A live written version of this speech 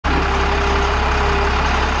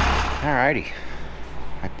Alrighty,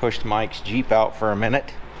 I pushed Mike's Jeep out for a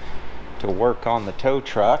minute to work on the tow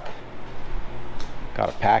truck. Got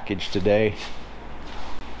a package today.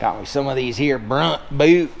 Got me some of these here brunt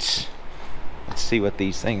boots. Let's see what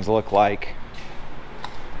these things look like.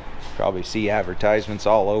 Probably see advertisements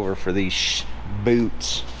all over for these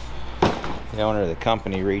boots. The owner of the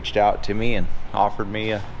company reached out to me and offered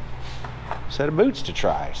me a set of boots to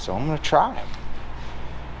try, so I'm gonna try them.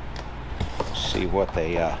 See what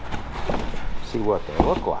they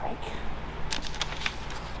look like.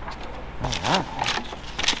 All right.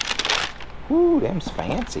 Ooh, them's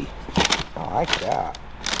fancy. I like that.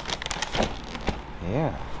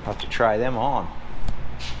 Yeah, I'll have to try them on.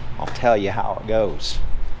 I'll tell you how it goes.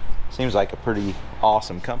 Seems like a pretty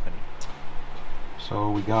awesome company. So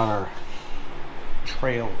we got our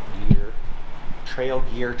trail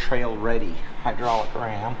ready hydraulic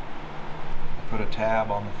ram. Put a tab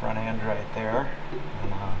on the front end right there,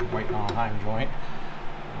 and I'm waiting on a heim joint.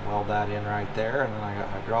 Weld that in right there, and then I got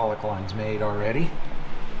hydraulic lines made already.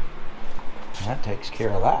 And that takes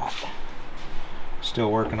care of that. Still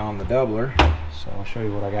working on the doubler, so I'll show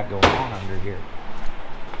you what I got going on under here.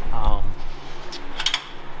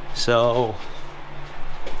 So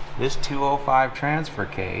this 205 transfer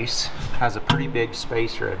case has a pretty big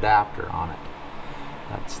spacer adapter on it.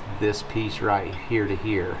 That's this piece right here to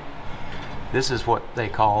here. This is what they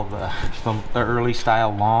call the early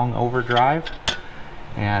style long overdrive,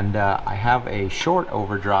 and I have a short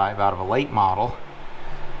overdrive out of a late model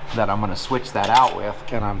that I'm going to switch that out with.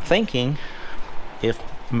 And I'm thinking, if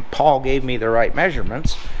Paul gave me the right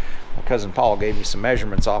measurements, my cousin Paul gave me some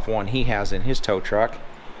measurements off one he has in his tow truck,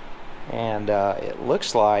 and it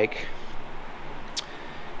looks like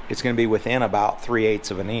it's going to be within about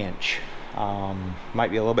 3/8 of an inch.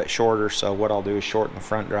 Might be a little bit shorter, so what I'll do is shorten the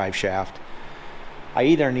front drive shaft. I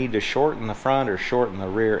either need to shorten the front or shorten the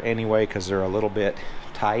rear anyway, because they're a little bit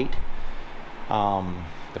tight.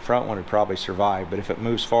 The front one would probably survive, but if it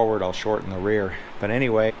moves forward, I'll shorten the rear. But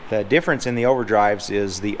anyway, the difference in the overdrives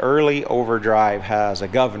is the early overdrive has a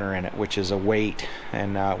governor in it, which is a weight,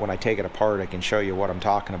 and when I take it apart I can show you what I'm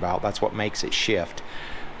talking about. That's what makes it shift.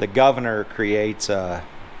 The governor creates a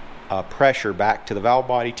pressure back to the valve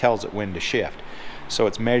body, tells it when to shift. So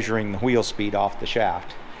it's measuring the wheel speed off the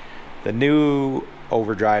shaft. The new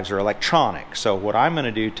overdrives are electronic, so what I'm going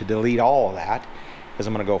to do to delete all of that is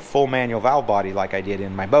I'm going to go full manual valve body like I did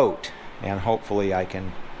in my boat, and hopefully I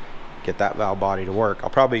can get that valve body to work. I'll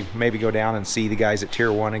probably maybe go down and see the guys at Tier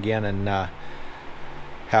 1 again and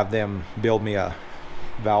have them build me a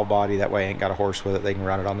valve body. That way I ain't got a horse with it. They can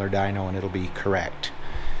run it on their dyno and it'll be correct.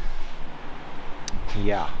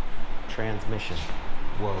 Yeah, transmission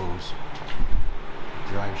woes.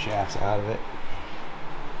 Drive shafts out of it.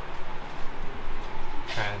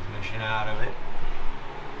 Transmission out of it.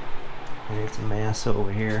 It's a mess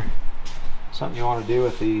over here. Something you want to do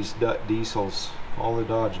with these diesels, all the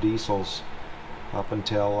Dodge diesels, up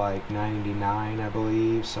until like 99, I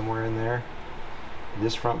believe, somewhere in there.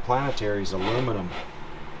 This front planetary is aluminum,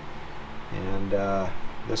 and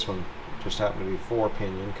this one just happened to be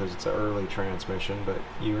 4-pinion because it's an early transmission. But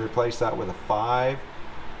you replace that with a 5,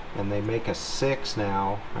 and they make a 6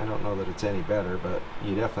 now. I don't know that it's any better, but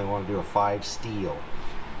you definitely want to do a 5 steel,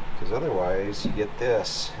 because otherwise you get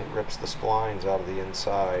this, it rips the splines out of the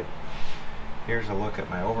inside. Here's a look at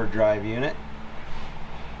my overdrive unit.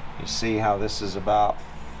 You see how this is about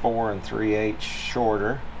 4 3/8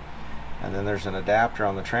 shorter, and then there's an adapter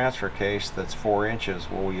on the transfer case that's 4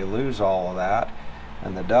 inches. Well, you lose all of that,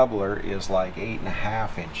 and the doubler is like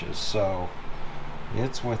 8.5 inches, so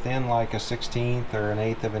it's within like a 1/16 or an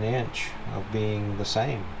 1/8 of an inch of being the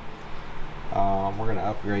same. We're going to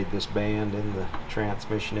upgrade this band in the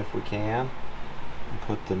transmission if we can, and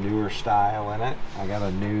put the newer style in it. I got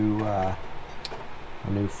a new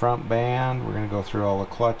front band. We're going to go through all the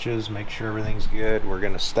clutches, make sure everything's good. We're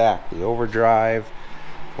going to stack the overdrive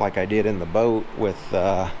like I did in the boat with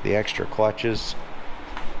the extra clutches.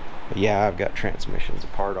 But yeah, I've got transmissions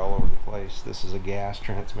apart all over the place. This is a gas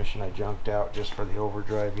transmission I junked out just for the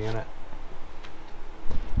overdrive unit.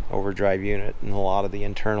 And a lot of the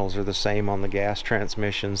internals are the same on the gas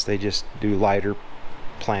transmissions. They just do lighter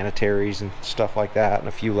planetaries and stuff like that, and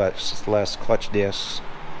a few less clutch discs.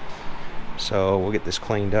 So we'll get this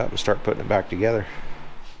cleaned up and start putting it back together.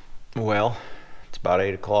 Well, it's about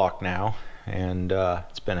 8 o'clock now, and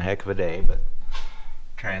it's been a heck of a day, but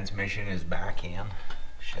transmission is back in.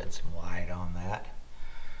 Shed some light on that.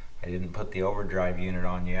 I didn't put the overdrive unit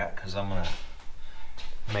on yet because I'm gonna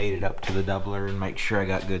mate it up to the doubler and make sure I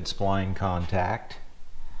got good spline contact.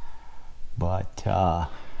 But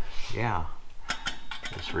yeah,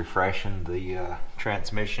 Just refreshing the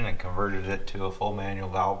transmission and converted it to a full manual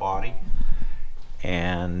valve body,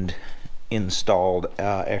 and installed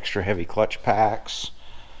extra heavy clutch packs,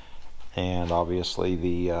 and obviously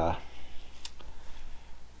the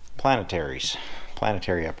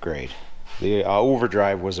planetary upgrade. The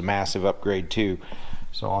overdrive was a massive upgrade too.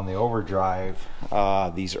 So on the overdrive,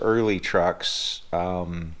 these early trucks,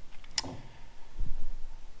 on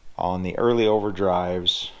the early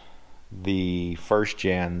overdrives, the first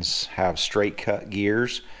gens have straight cut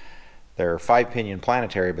gears. They're 5-pinion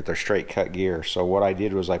planetary, but they're straight cut gears. So what I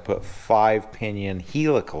did was I put 5-pinion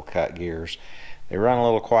helical cut gears. They run a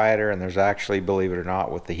little quieter, and there's actually, believe it or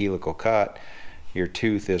not, with the helical cut, your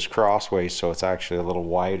tooth is crossways, so it's actually a little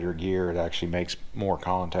wider gear. It actually makes more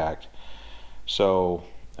contact. So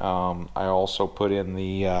I also put in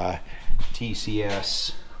the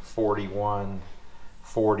TCS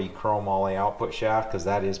 4140 chrome ollie output shaft, because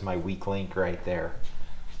that is my weak link right there.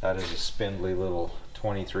 That is a spindly little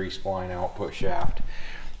 23 spline output shaft.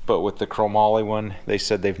 But with the chrome ollie one, they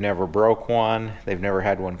said they've never broke one. They've never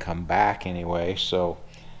had one come back anyway, so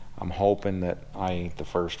I'm hoping that I ain't the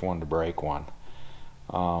first one to break one.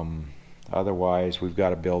 Otherwise, we've got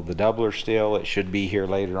to build the doubler still. It should be here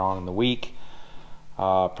later on in the week.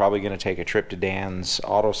 Probably going to take a trip to Dan's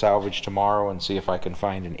Auto Salvage tomorrow and see if I can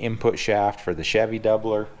find an input shaft for the Chevy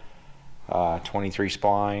doubler, 23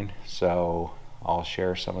 spline. So I'll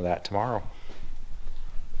share some of that tomorrow.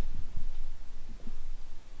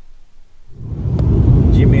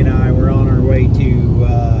 Jimmy and I were on our way to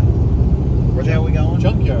where the hell are we going?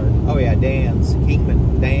 Junkyard. Oh yeah, Dan's.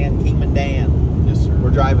 Kingman Dan. Yes, sir. We're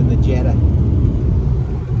driving the Jetta.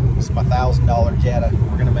 It's my $1,000 Jetta.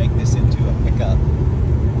 We're gonna make this into a pickup.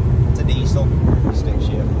 It's a diesel, stick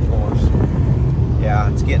shift, of course.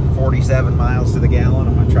 Yeah, it's getting 47 miles to the gallon.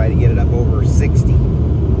 I'm gonna try to get it up over 60.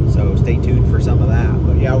 So stay tuned for some of that.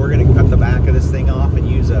 But yeah, we're gonna cut the back of this thing off and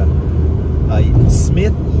use a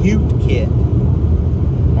Smith Ute kit.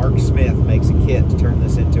 Mark Smith makes a kit to turn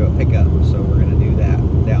this into a pickup, so we're going to do that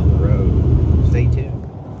down the road. Stay tuned.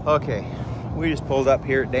 Okay, we just pulled up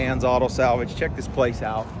here at Dan's Auto Salvage. Check this place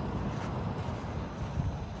out.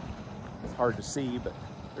 It's hard to see, but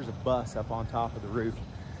there's a bus up on top of the roof.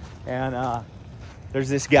 And there's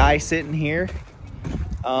this guy sitting here.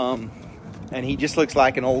 And he just looks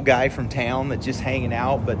like an old guy from town that's just hanging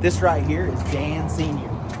out. But this right here is Dan Sr.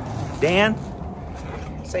 Dan,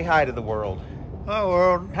 say hi to the world. Hi,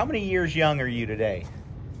 world. How many years young are you today?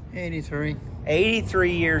 83.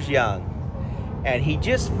 83 years young. And he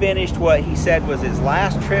just finished what he said was his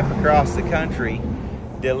last trip across the country,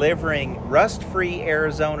 delivering rust-free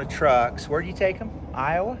Arizona trucks. Where'd you take them?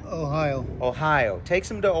 Iowa? Ohio. Ohio. Takes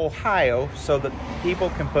them to Ohio so that people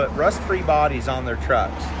can put rust-free bodies on their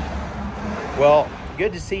trucks. Well,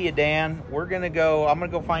 good to see you, Dan. I'm gonna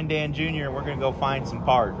go find Dan Jr. and we're gonna go find some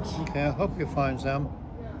parts. Okay, I hope you find some.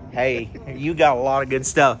 Hey, you got a lot of good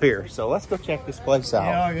stuff here, so let's go check this place out.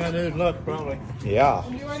 Yeah, all I gotta do is look, probably. Yeah.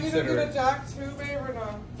 Do I need to get a jack too, babe, or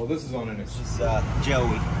no? Well, this is on an This is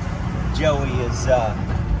Joey. Joey is the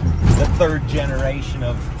third generation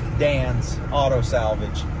of Dan's Auto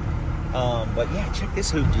Salvage. But yeah, check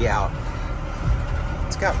this hoopty out.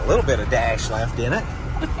 It's got a little bit of dash left in it.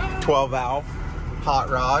 12 valve, hot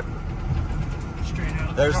rod. Straight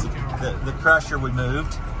out. There's the crusher we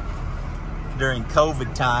moved during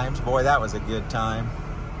COVID times. Boy, that was a good time.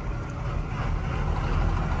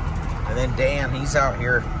 And then Dan, he's out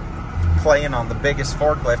here playing on the biggest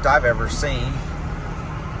forklift I've ever seen.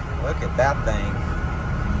 Look at that thing.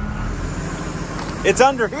 It's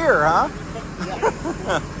under here, huh?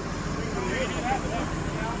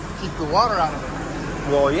 Keep the water out of it.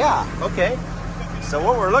 Well, yeah, okay. So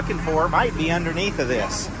what we're looking for might be underneath of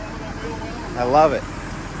this. I love it.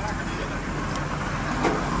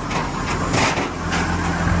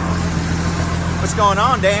 What's going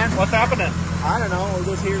on, Dan? What's happening? I don't know. We're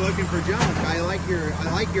just here looking for junk. I like your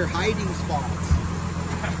hiding spots.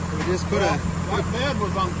 We just put My bed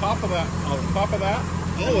was on top of that.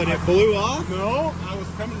 Oh, and it blew off? No, I was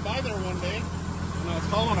coming by there one day, and I was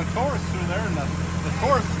hauling a Taurus through there, and the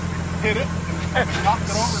Taurus hit it and knocked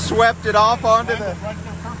it over. Swept it off onto the. Right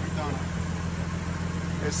there, perfect on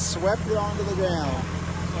it. It swept it onto the ground.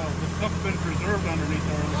 So the stuff's been preserved underneath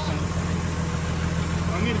there ever since.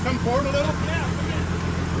 I need to come forward a little.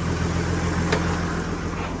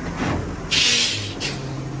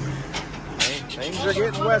 Things are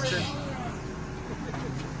getting western.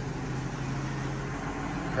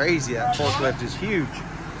 Crazy, that forklift is huge.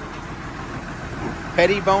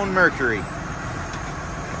 Pettibone Mercury.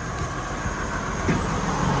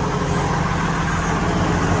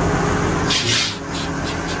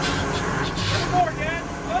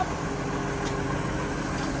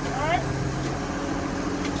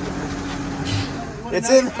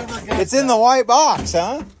 It's in the white box,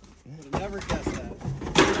 huh? Would have never guessed that.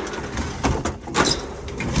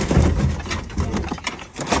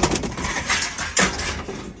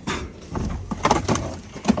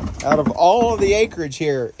 Out of all of the acreage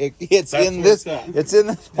here, it's in this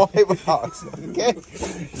white box. Okay.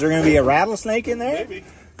 Is there going to be a rattlesnake in there? Maybe.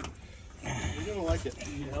 You're gonna like it.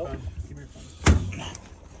 You need help?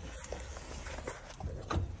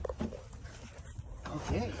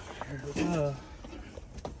 Okay.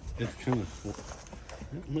 It's kind of,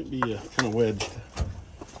 it might be kind of wedged.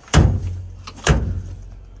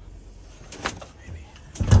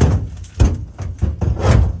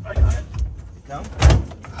 I got it. Come.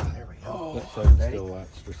 There we go. That side's still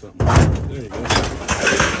latched or something. There you go.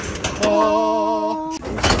 Oh.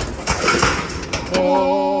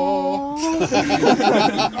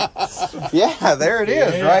 Yeah, there it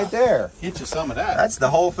is, right there. Get you some of that. That's the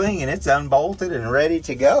whole thing, and it's unbolted and ready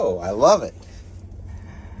to go. I love it.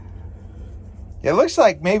 It looks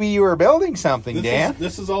like maybe you were building something, Dan.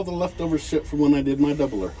 This is all the leftover shit from when I did my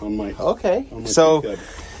doubler on my. Okay, on my so pickup.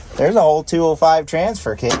 there's a whole 205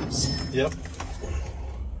 transfer case. Yep.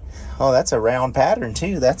 Oh, that's a round pattern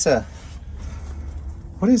too. That's a,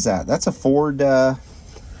 what is that? That's a Ford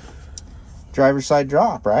driver's side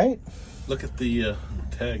drop, right? Look at the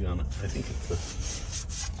tag on it. I think it's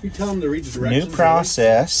a. You tell them to read the directions. New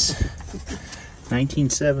process,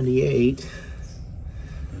 1978.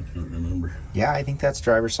 I can't remember. Yeah, I think that's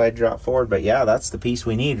driver's side drop Ford, but yeah, that's the piece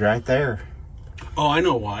we need right there. Oh, I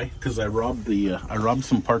know why. Because I robbed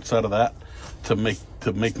some parts out of that to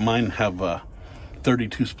make mine have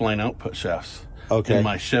 32 spline output shafts. Okay. In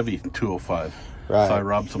my Chevy 205. Right. So I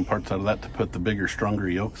robbed some parts out of that to put the bigger, stronger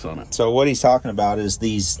yokes on it. So what he's talking about is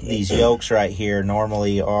these yokes right here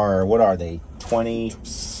normally are, what are they? 27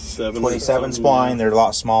 spline. They're a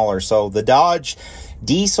lot smaller. So the Dodge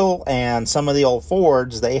diesel and some of the old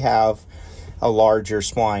Fords, they have a larger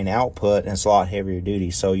spline output and it's a lot heavier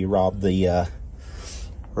duty. So you rob the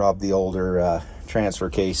older transfer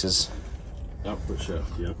cases. Output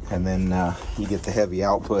shaft, yeah. And then you get the heavy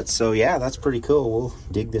output. So yeah, that's pretty cool. We'll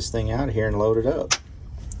dig this thing out of here and load it up.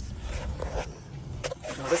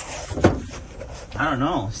 I don't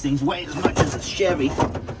know. This thing's weigh as much as a Chevy.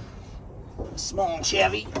 A small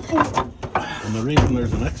Chevy. And the reason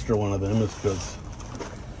there's an extra one of them is because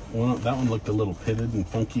that one looked a little pitted and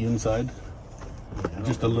funky inside.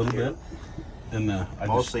 Just a little bit. And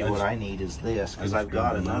Mostly what I need is this, because I've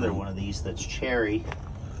got another one of these that's cherry.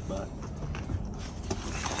 But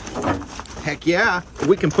heck yeah,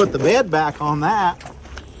 we can put the bed back on that.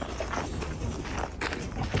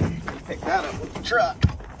 Pick that up with the truck.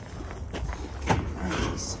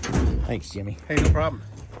 Nice. Thanks, Jimmy. Hey, no problem.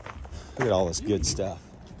 Look at all this good stuff.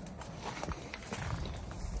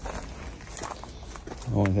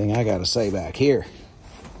 The only thing I got to say back here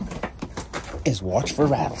is watch for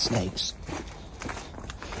rattlesnakes.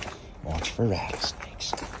 Watch for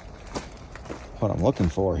rattlesnakes. What I'm looking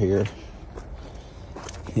for here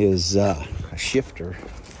is a shifter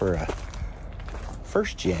for a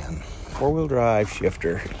first gen 4-wheel drive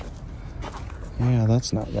shifter. Yeah,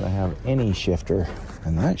 that's not going to have any shifter,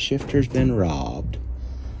 and that shifter's been robbed.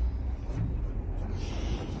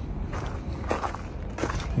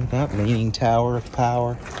 Look at that leaning tower of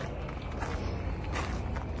power.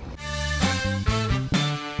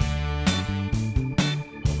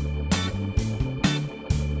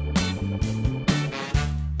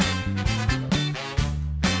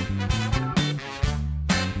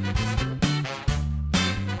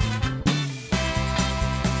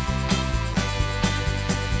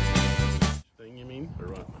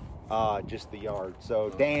 Just the yard. So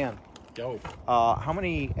Dan, go. How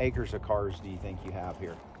many acres of cars do you think you have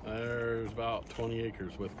here? There's about 20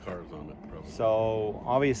 acres with cars on it, probably. So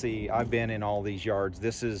obviously I've been in all these yards.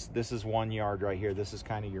 This is one yard right here. This is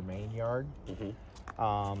kind of your main yard.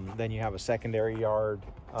 Mm-hmm. Then you have a secondary yard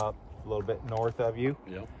up a little bit north of you.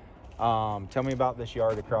 Yep. Tell me about this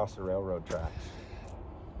yard across the railroad tracks.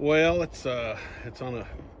 Well, it's on a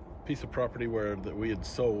piece of property that we had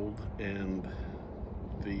sold, and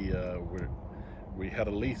we had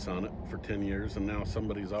a lease on it for 10 years, and now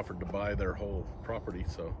somebody's offered to buy their whole property,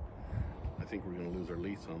 so I think we're going to lose our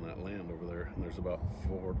lease on that land over there. And there's about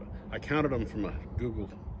 4, I counted them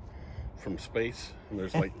from space, and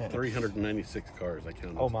there's like 396 cars I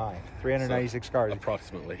counted. Oh my, 396 cars.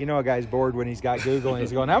 Approximately. You know a guy's bored when he's got Google and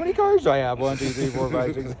he's going, how many cars do I have? 1, 2, 3, 4,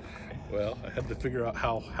 5, 6. Well, I had to figure out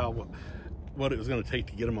what it was going to take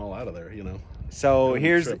to get them all out of there, you know. So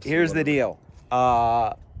here's the deal.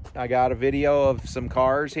 I got a video of some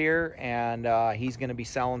cars here, and he's going to be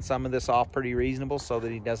selling some of this off pretty reasonable so that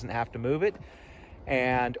he doesn't have to move it.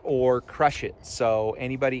 and or crush it. So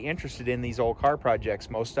anybody interested in these old car projects,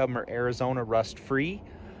 most of them are Arizona rust free.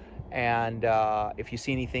 And if you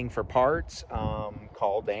see anything for parts,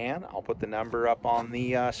 call Dan. I'll put the number up on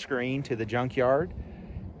the screen to the junkyard.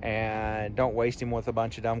 And don't waste him with a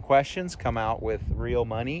bunch of dumb questions. Come out with real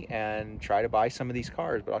money and try to buy some of these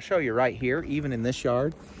cars. But I'll show you right here, even in this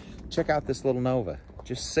yard. Check out this little Nova,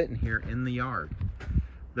 just sitting here in the yard.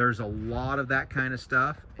 There's a lot of that kind of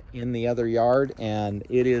stuff in the other yard, and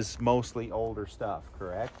it is mostly older stuff,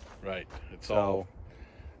 correct? Right. It's all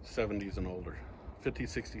 70s and older. 50,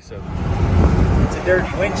 60, 70. It's a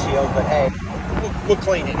dirty windshield, but hey, we'll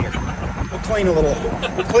clean it here. We'll clean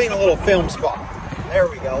a little film spot. There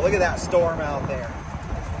we go. Look at that storm out there.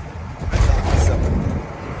 That's awesome.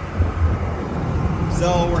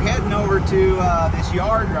 So we're heading over to this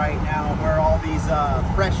yard right now where all these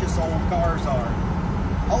precious old cars are.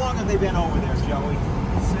 How long have they been over there, Joey?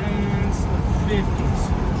 Since the 50s.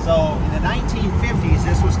 So in the 1950s,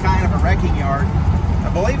 this was kind of a wrecking yard.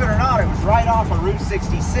 And believe it or not, it was right off of Route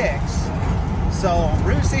 66. So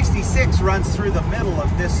Route 66 runs through the middle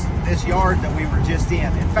of this yard that we were just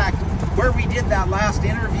in. In fact, where we did that last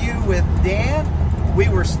interview with Dan, we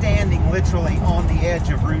were standing literally on the edge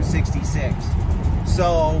of Route 66.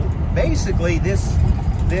 So basically this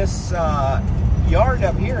yard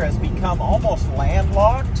up here has become almost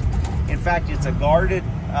landlocked. In fact, it's a guarded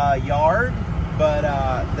yard, but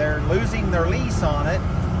they're losing their lease on it.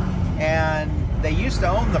 And they used to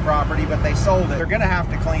own the property, but they sold it. They're gonna have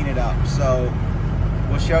to clean it up. So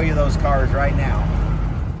we'll show you those cars right now.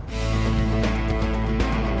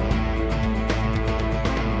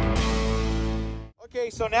 Okay,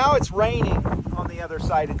 so now it's raining on the other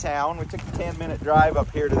side of town. We took a 10-minute drive up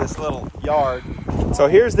here to this little yard. So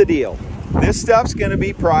here's the deal. This stuff's gonna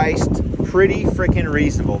be priced pretty freaking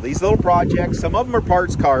reasonable. These little projects, some of them are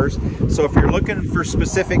parts cars. So if you're looking for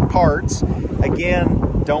specific parts, again,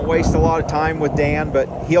 don't waste a lot of time with Dan, but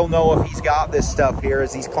he'll know if he's got this stuff here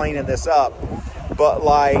as he's cleaning this up. But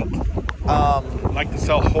like to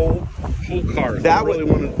sell whole cars. That I really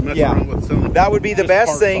would, want to mess yeah, around with selling. that would be the just best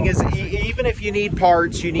parts thing. off Is the site. even if you need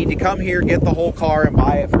parts, you need to come here, get the whole car, and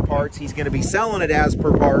buy it for parts. He's going to be selling it as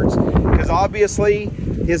per parts because obviously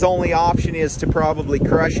his only option is to probably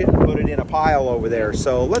crush it and put it in a pile over there.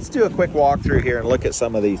 So let's do a quick walk through here and look at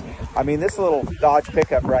some of these. I mean, this little Dodge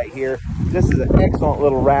pickup right here, this is an excellent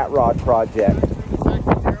little rat rod project.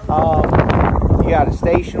 You got a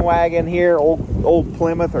station wagon here, old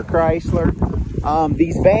Plymouth or Chrysler.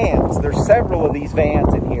 These vans, there's several of these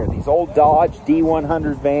vans in here, these old Dodge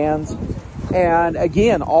D100 vans. And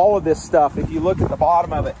again, all of this stuff, if you look at the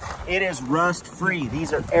bottom of it, it is rust free.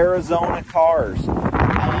 These are Arizona cars. You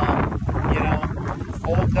know,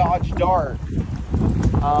 old Dodge Dart.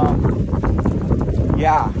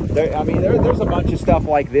 Yeah, I mean, there's a bunch of stuff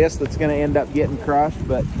like this that's going to end up getting crushed,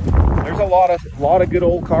 but there's a lot of good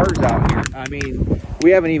old cars out here. I mean, we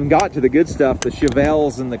haven't even got to the good stuff, the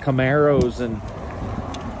Chevelles and the Camaros, and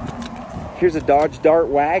here's a Dodge Dart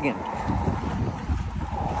wagon.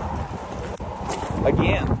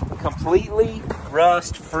 Again, completely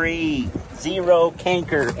rust free, zero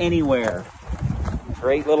canker anywhere.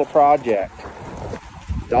 Great little project.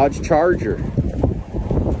 Dodge Charger.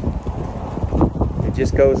 It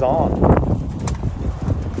just goes on.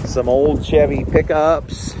 Some old Chevy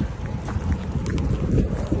pickups.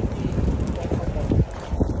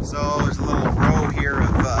 So there's a little row here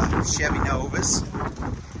of Chevy Novas.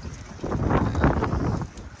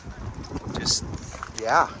 Just,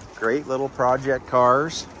 yeah, great little project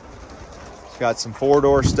cars. It's got some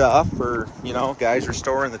four-door stuff for, you know, guys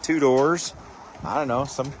restoring the two doors. I don't know,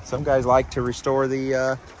 some guys like to restore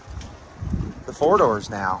the four doors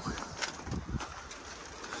now.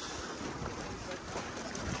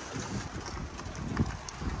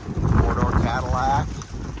 Four-door Cadillac.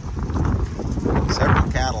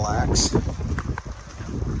 Several Cadillacs.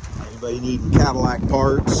 Anybody needing Cadillac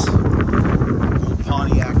parts? Old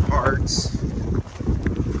Pontiac parts.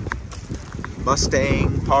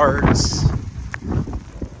 Mustang parts.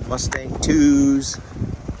 Mustang 2s.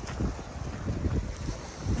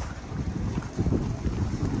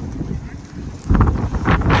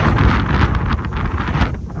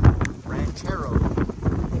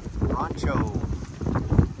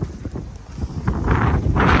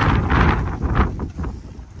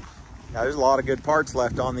 There's a lot of good parts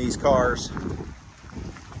left on these cars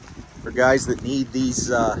for guys that need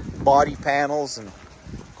these body panels and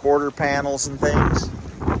quarter panels and things.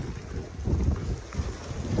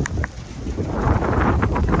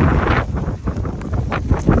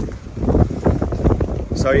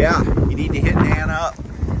 So yeah, you need to hit Dan up.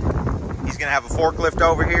 He's gonna have a forklift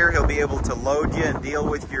over here. He'll be able to load you and deal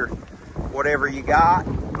with your whatever you got.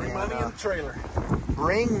 Bring money and trailer.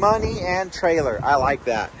 Bring money and trailer. I like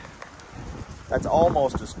that. That's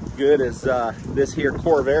almost as good as this here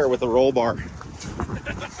Corvair with a roll bar.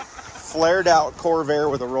 Flared out Corvair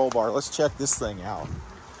with a roll bar. Let's check this thing out.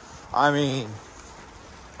 I mean,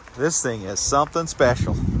 this thing is something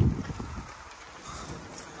special.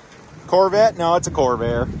 Corvette? No, it's a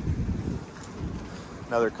Corvair.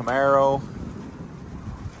 Another Camaro.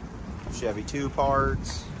 Chevy 2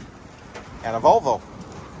 parts. And a Volvo.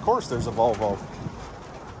 Of course there's a Volvo.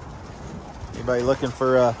 Anybody looking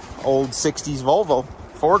for a old 60s Volvo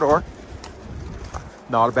 4-door?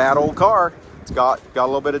 Not a bad old car. It's got a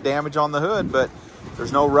little bit of damage on the hood, but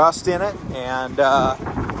there's no rust in it, and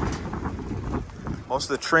most of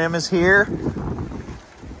the trim is here.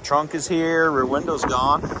 Trunk is here, rear window's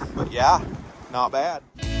gone, but yeah, not bad.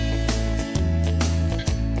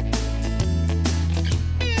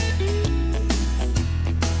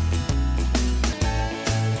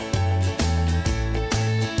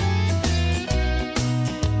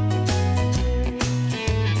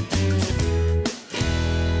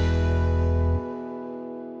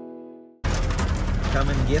 Come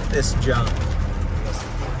and get this junk.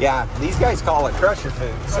 Yeah, these guys call it crusher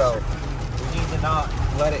food, so we need to not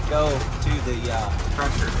let it go to the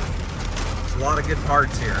crusher. There's a lot of good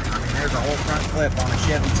parts here. I mean, there's a whole front clip on a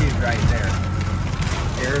Chevy 2 right there.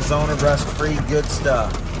 Arizona rust-free, good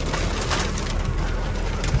stuff.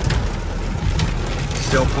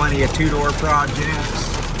 Still plenty of 2-door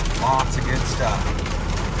projects. Lots of good stuff.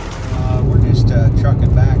 We're just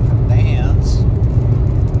trucking back from Dan's.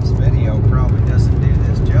 This video probably doesn't do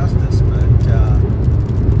this justice, but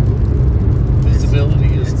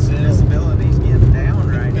visibility's getting down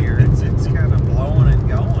right here. It's kind of blowing and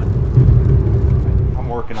going. I'm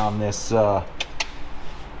working on this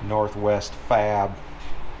Northwest Fab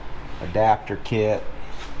adapter kit,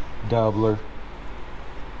 doubler,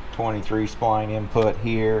 23 spline input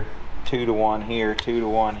here, 2-to-1 here,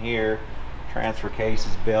 2-to-1 here. Transfer case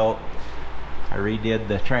is built. I redid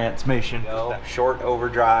the transmission. Short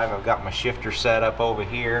overdrive. I've got my shifter set up over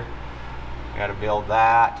here. Got to build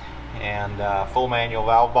that, and full manual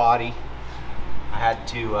valve body. I had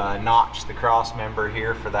to notch the cross member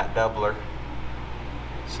here for that doubler.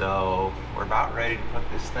 So we're about ready to put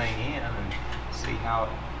this thing in and see how it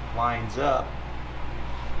lines up.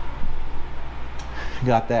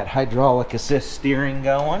 Got that hydraulic assist steering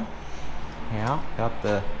going. Yeah, got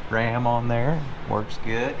the ram on there. Works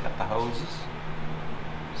good. Got the hoses.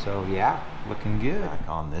 So yeah, looking good. Back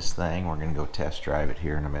on this thing, we're gonna go test drive it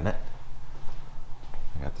here in a minute.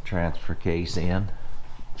 I got the transfer case in,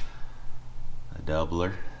 a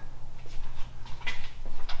doubler,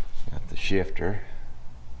 got the shifter,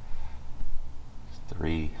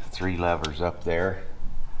 three levers up there,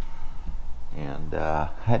 and I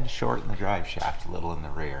had to shorten the drive shaft a little in the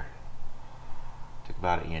rear. Took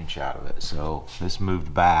about 1 inch out of it, so this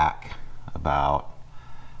moved back about,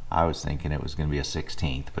 I was thinking it was going to be a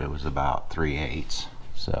 1/16, but it was about 3/8.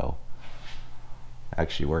 So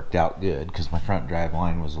actually worked out good because my front drive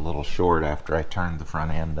line was a little short after I turned the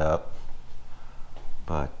front end up.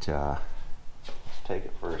 But let's take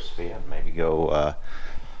it for a spin. Maybe go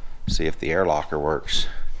see if the air locker works.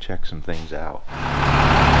 Check some things out.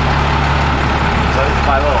 So this is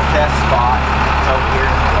my little test spot. It's over here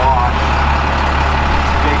in the wash.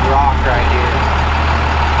 It's a big rock right here.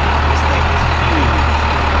 This thing is huge.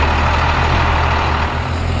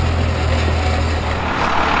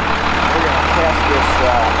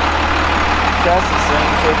 Test this thing,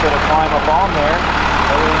 see if it'll climb up on there.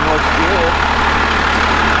 Everything looks good.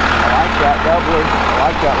 I like that doubler. I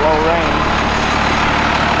like that low range.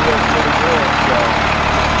 It feels pretty good. So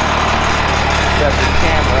set this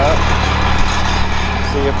camera up.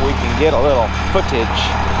 See if we can get a little footage.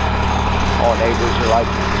 All neighbors are like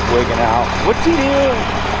wigging out. What's he doing?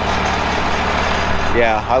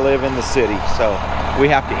 Yeah, I live in the city, so we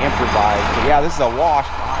have to improvise. But yeah, this is a wash.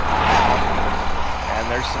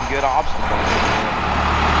 There's some good obstacles.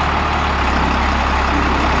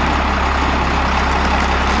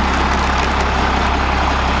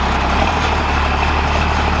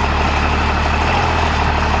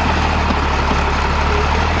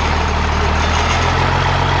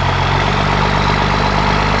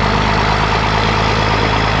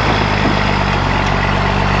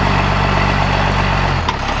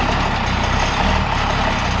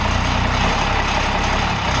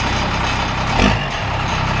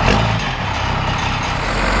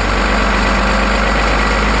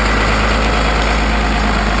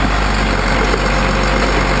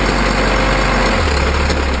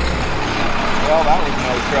 Well, that was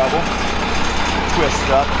no trouble. twists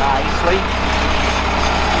up nicely.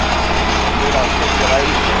 Good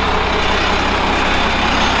articulation.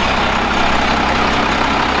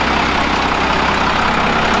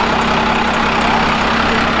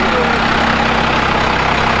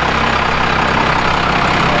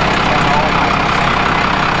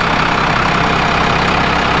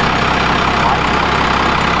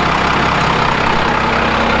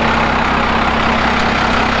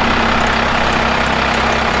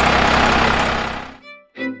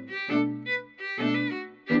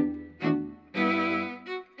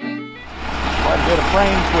 Bit of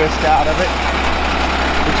frame twist out of it,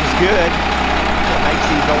 which is good. It makes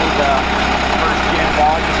these old first gen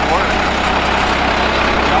bogs work.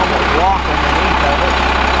 You can almost walk underneath of it.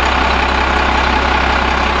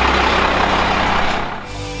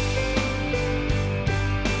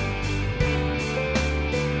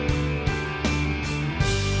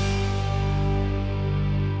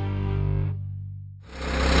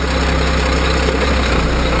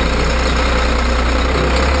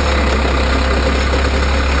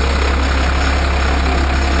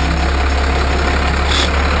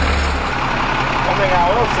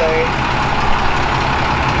 Say,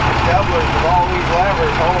 the doublers with all these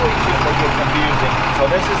levers, holy shit, they get confusing. So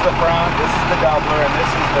this is the front, this is the doubler, and this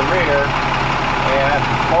is the rear. And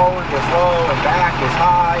forward is low and back is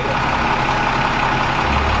high.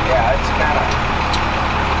 Yeah, it's kind of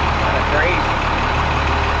crazy.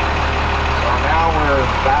 So now we're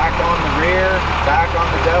back on the rear, back on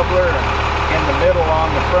the doubler, and in the middle on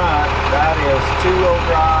the front. That is 2-0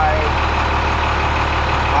 drive,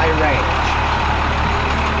 high range.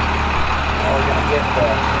 Now we're going to get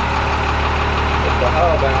the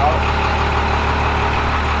hub out.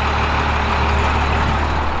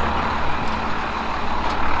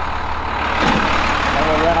 And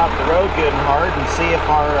we'll run up the road good and hard and see if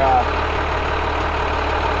our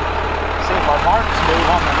marks move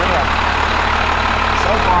on the rim.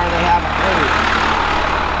 So far they haven't moved.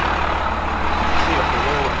 Let's see if the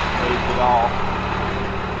rear ones moved at all.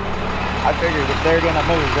 I figured if they're going to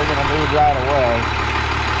move right away.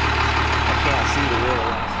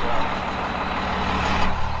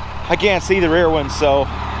 I can't see the rear one, so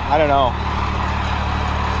I don't know.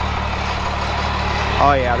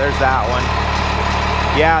 Oh yeah, there's that one.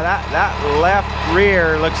 Yeah, that left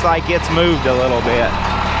rear looks like it's moved a little bit.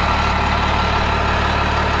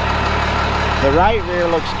 The right rear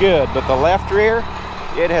looks good, but the left rear,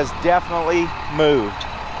 it has definitely moved.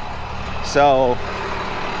 So if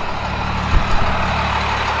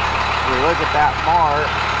we look at that mark,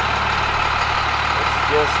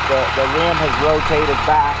 just the rim has rotated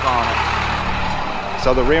back on it.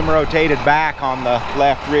 So the rim rotated back on the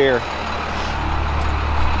left rear.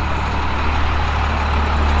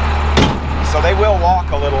 So they will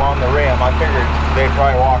walk a little on the rim. I figured they'd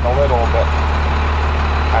probably walk a little, but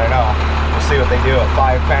I don't know. We'll see what they do at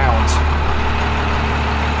 5 pounds.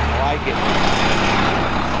 I like it.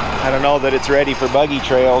 I don't know that it's ready for buggy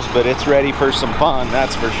trails, but it's ready for some fun,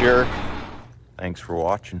 that's for sure. Thanks for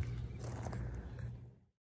watching.